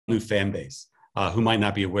new fan base who might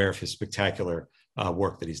not be aware of his spectacular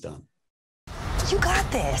work that he's done. You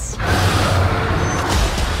got this.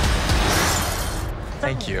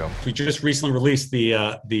 Thank you. We just recently released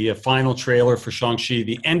the final trailer for Shang-Chi,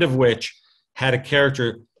 the end of which had a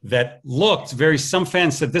character that looked some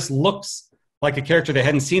fans said this looks like a character they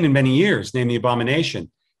hadn't seen in many years, named the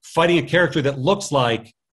Abomination, fighting a character that looks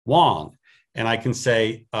like Wong. And I can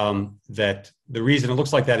say that the reason it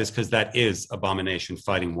looks like that is because that is Abomination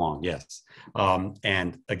fighting Wong, yes.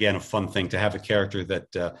 And again, a fun thing to have a character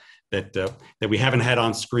that we haven't had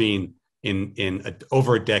on screen in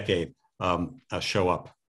over a decade show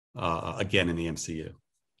up again in the MCU.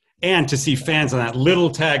 And to see fans on that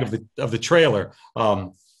little tag of the trailer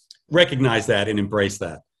recognize that and embrace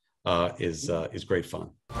that is great fun.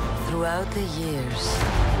 Throughout the years,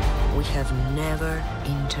 we have never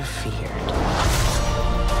interfered.